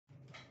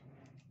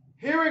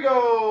Here we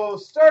go.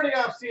 Starting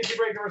off CNC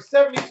break number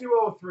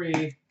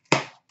 7203.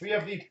 We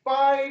have the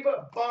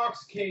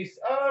 5-box case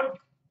of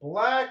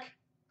Black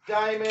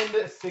Diamond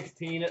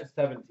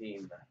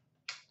 1617.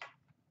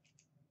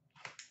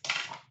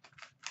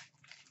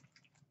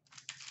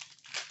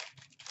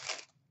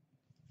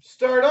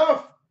 Start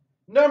off,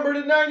 number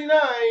to 99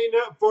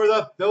 for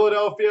the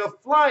Philadelphia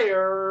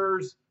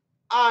Flyers,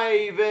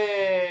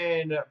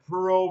 Ivan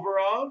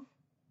Provorov.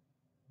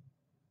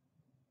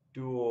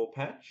 Dual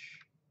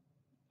patch,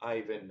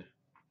 Ivan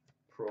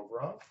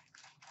Provorov.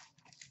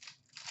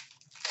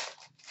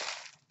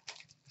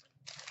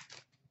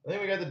 I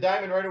think we got the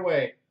diamond right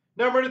away.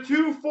 Number to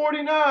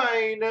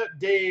 249,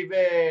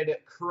 David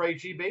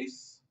Krejci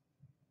base.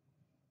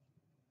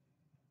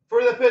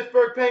 For the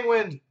Pittsburgh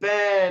Penguins,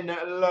 Ben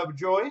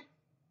Lovejoy.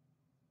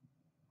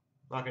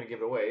 Not going to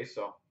give it away,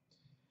 so.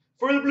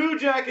 For the Blue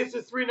Jackets,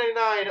 it's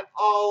 $3.99,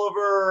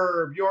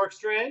 Oliver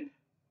Bjorkstrand.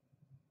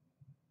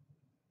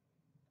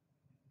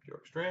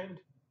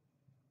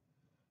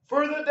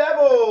 For the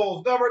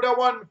Devils, number to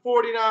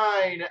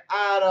 149,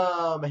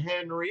 Adam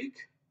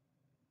Henrique.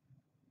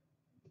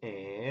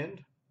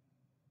 And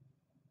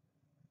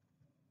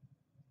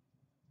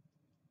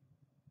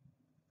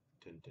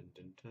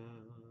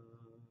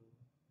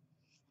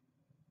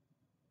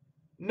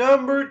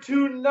number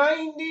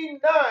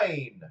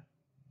 299,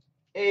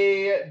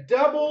 a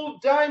double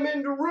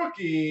diamond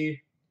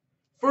rookie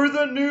for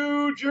the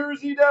New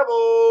Jersey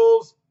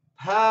Devils,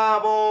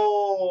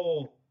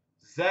 Pavel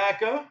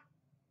Zacha.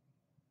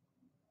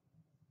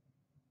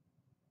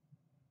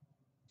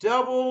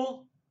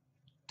 Double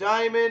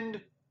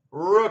diamond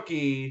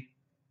rookie,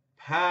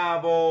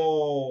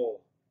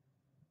 Pavel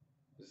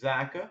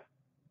Zacha.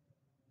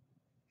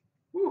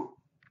 Whew.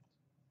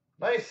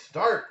 Nice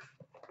start.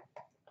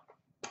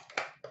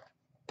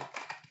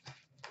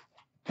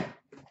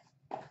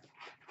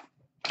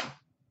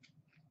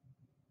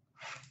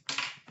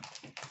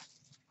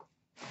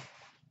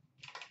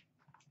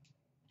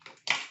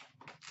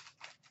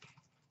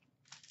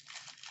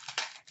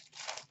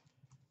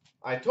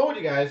 I told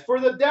you guys, for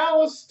the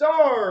Dallas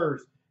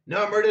Stars,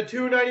 number to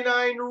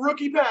 299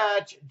 rookie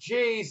patch,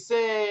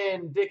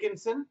 Jason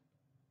Dickinson.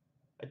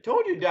 I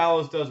told you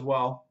Dallas does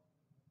well.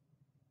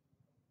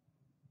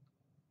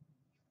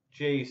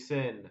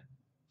 Jason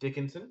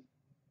Dickinson.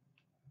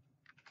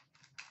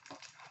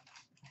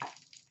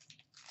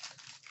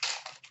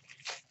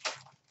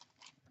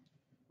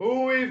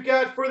 Who we've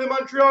got for the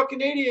Montreal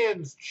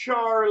Canadiens,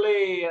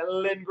 Charlie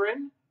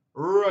Lindgren.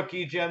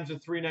 Rookie gems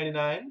of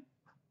 $3.99.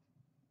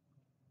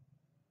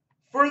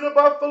 For the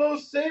Buffalo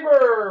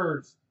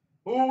Sabres,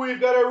 who we've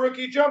got our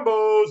rookie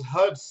jumbos,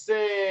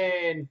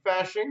 Hudson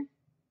Fasching.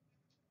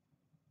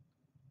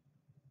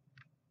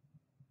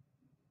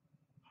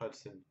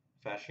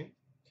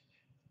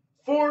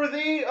 For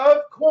the,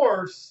 of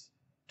course,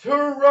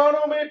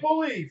 Toronto Maple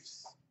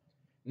Leafs,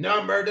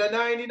 number to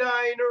 99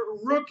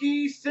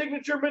 rookie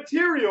signature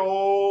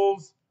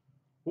materials,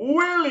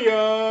 William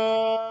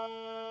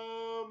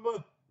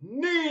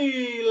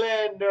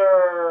Nylander.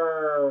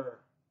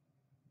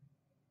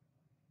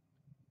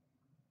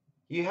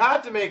 He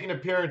had to make an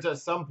appearance at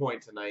some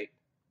point tonight.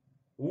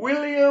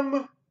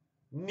 William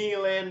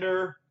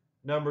Nylander,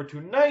 number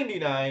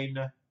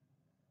 299,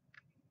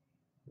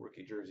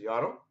 rookie jersey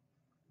auto.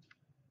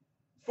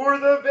 For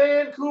the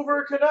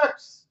Vancouver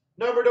Canucks,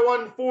 number to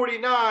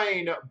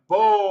 149,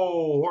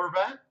 Bo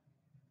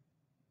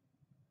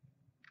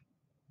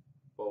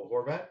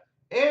Horvat.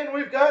 And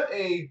we've got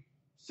a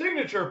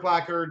signature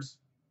placards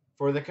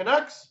for the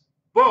Canucks,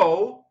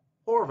 Bo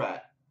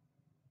Horvat.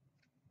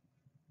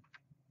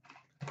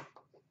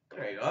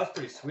 There you go, that's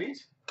pretty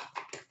sweet.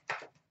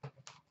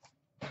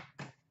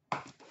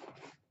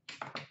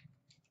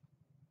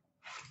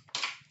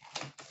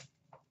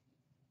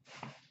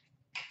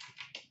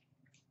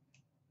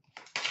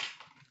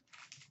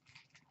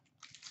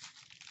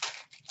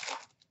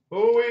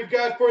 Who we've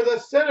got for the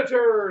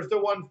Senators, the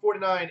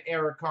 149,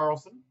 Erik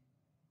Karlsson.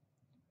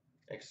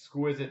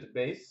 Exquisite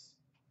base.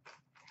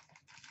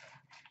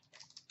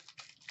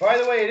 By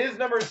the way, it is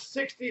number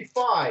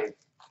 65.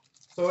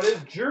 So it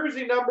is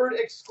jersey numbered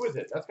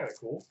exquisite. That's kind of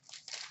cool.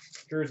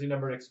 Jersey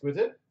numbered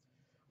exquisite.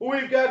 Who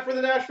we've got for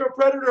the Nashville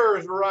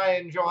Predators,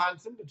 Ryan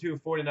Johansson, the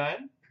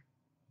 249.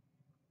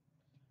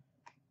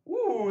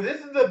 Ooh,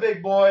 this is a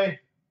big boy.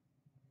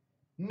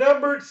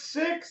 Numbered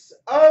 6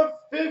 of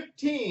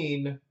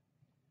 15.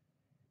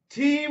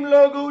 Team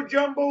logo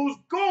jumbos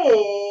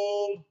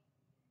gold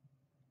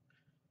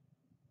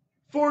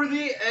for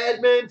the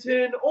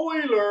Edmonton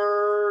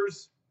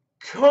Oilers,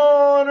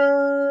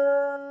 Connor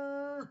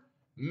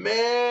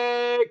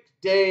McDavid.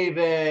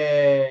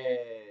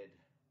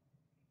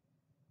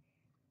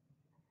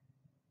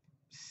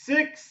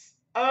 6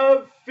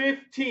 of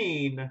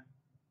 15.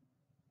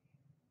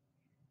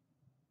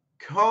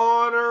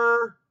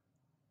 Connor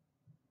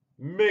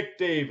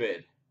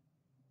McDavid.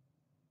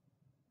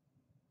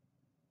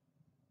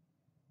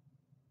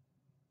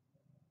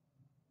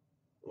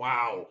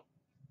 Wow.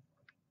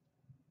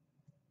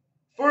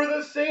 For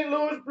the St.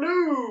 Louis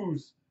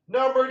Blues,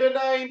 Number to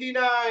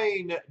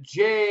 99,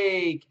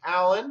 Jake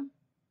Allen.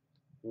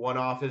 One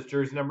off his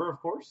jersey number, of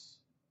course.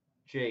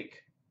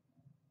 Jake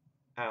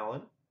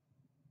Allen.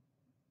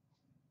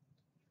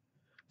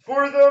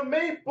 For the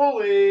Maple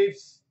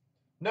Leafs,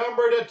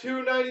 number to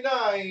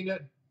 299,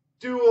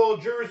 dual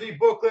jersey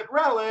booklet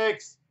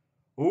relics,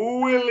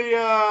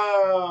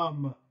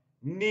 William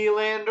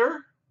Nylander.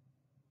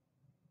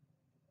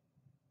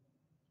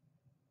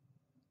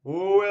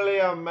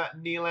 William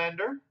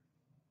Nylander.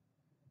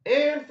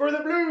 And for the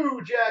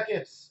Blue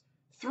Jackets,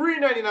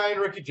 $3.99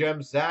 rookie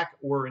gem, Zach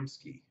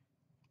Werenski.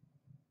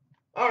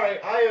 All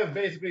right, I have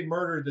basically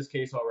murdered this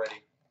case already.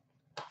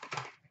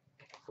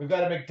 We've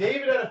got a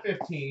McDavid out of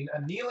 15,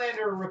 a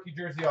Nylander rookie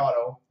jersey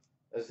auto,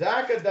 a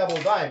Zach a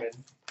double diamond,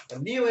 a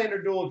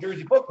Nylander dual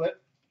jersey booklet.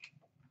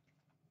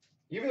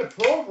 Even the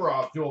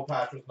Provorov dual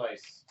patch was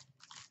nice.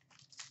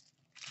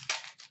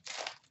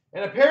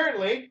 And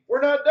apparently,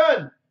 we're not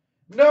done.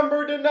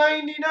 Number to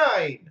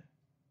 99,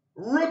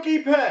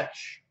 rookie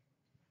patch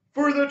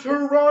for the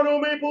Toronto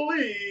Maple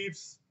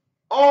Leafs,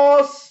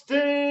 Austin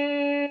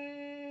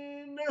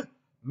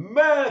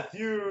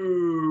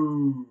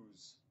Matthews.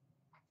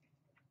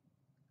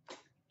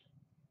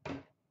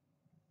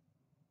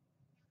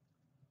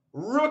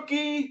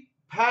 Rookie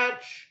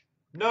patch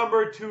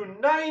number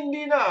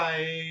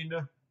 299,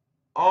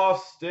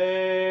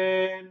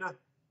 Austin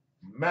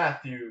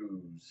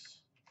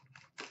Matthews.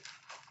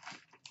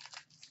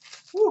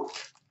 Woo.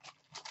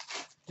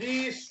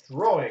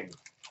 Destroying.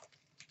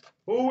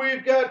 Who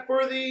we've got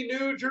for the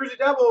New Jersey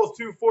Devils,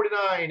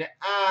 249,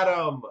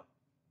 Adam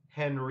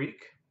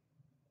Henrique.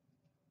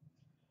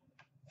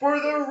 For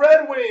the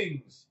Red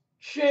Wings,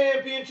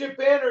 championship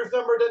banners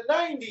number to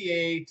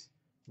 98,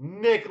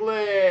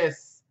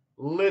 Nicholas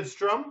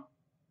Lidstrom.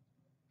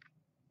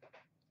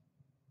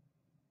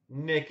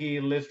 Nicky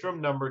Lidstrom,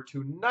 number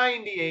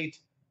 298,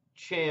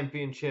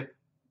 championship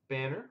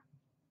banner.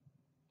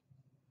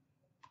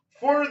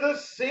 For the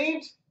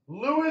St.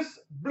 Louis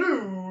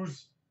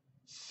Blues,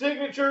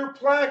 signature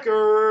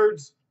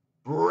placards,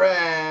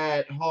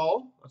 Brett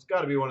Hull. That's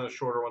got to be one of the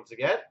shorter ones to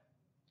get.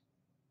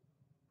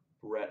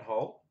 Brett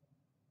Hull.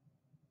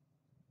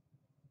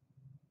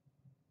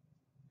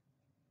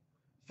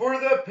 For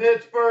the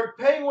Pittsburgh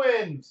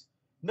Penguins,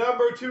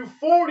 number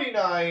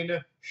 249,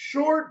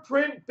 short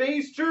print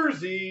base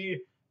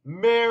jersey,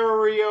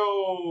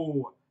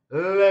 Mario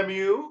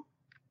Lemieux.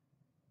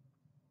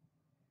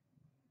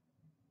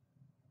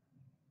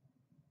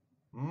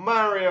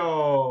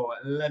 Mario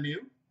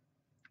Lemieux.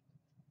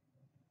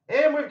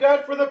 And we've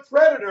got for the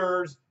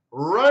Predators,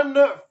 run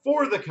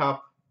for the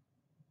cup,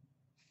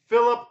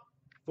 Philip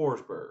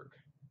Forsberg.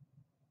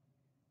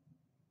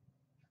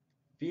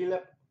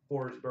 Philip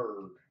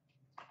Forsberg.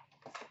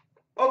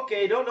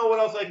 Okay, don't know what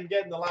else I can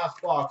get in the last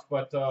box,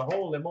 but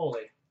holy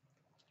moly.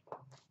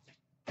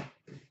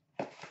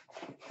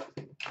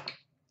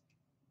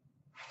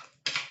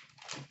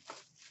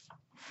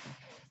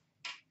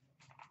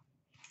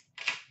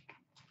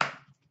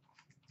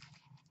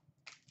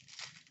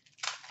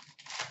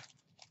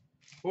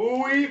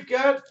 We've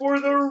got for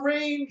the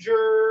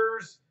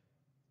Rangers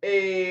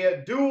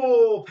a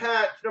dual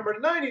patch number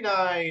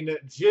 99,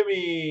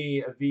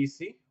 Jimmy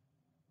Vesey.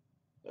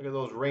 Look at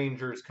those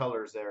Rangers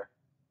colors there.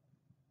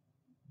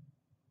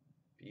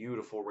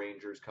 Beautiful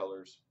Rangers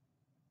colors.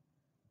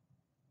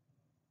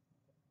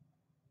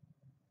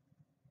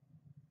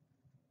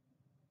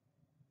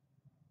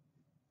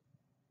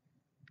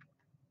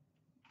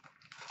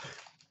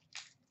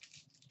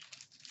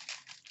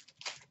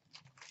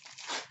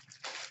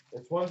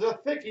 This one's a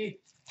thickie.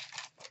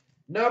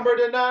 Number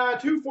to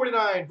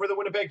 249 for the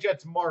Winnipeg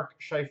Jets, Mark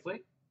Scheifele.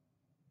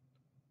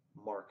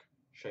 Mark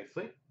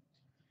Scheifele.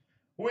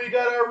 We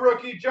got our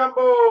rookie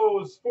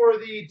jumbos for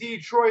the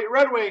Detroit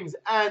Red Wings,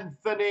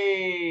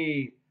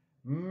 Anthony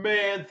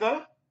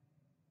Mantha.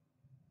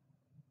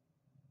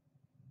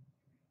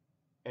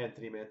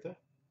 Anthony Mantha.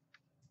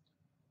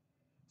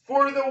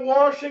 For the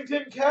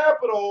Washington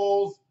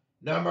Capitals,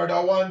 number to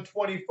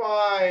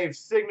 125,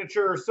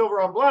 signature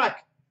silver on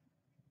black,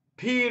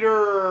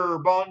 Peter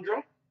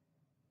Bondra.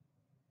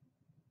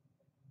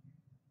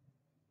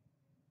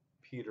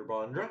 Peter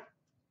Bondra.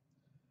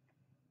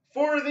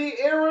 For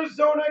the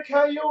Arizona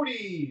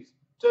Coyotes,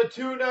 to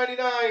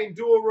 299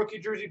 dual rookie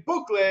jersey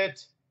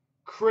booklet,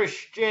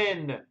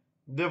 Christian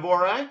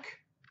Dvorak.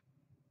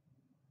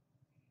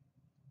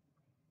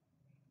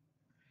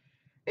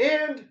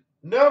 And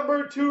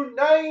number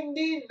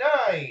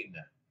 299,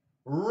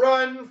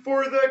 run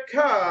for the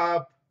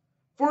cup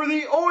for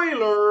the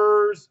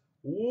Oilers,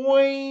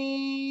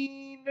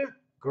 Wayne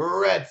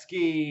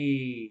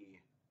Gretzky.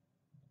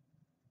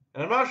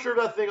 And I'm not sure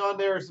if that thing on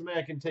there is something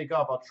I can take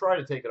off. I'll try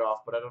to take it off,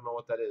 but I don't know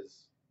what that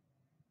is.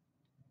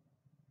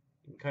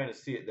 You can kind of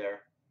see it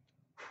there.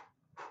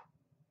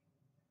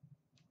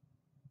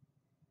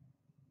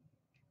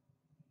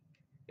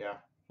 Yeah,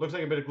 looks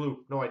like a bit of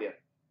glue. No idea.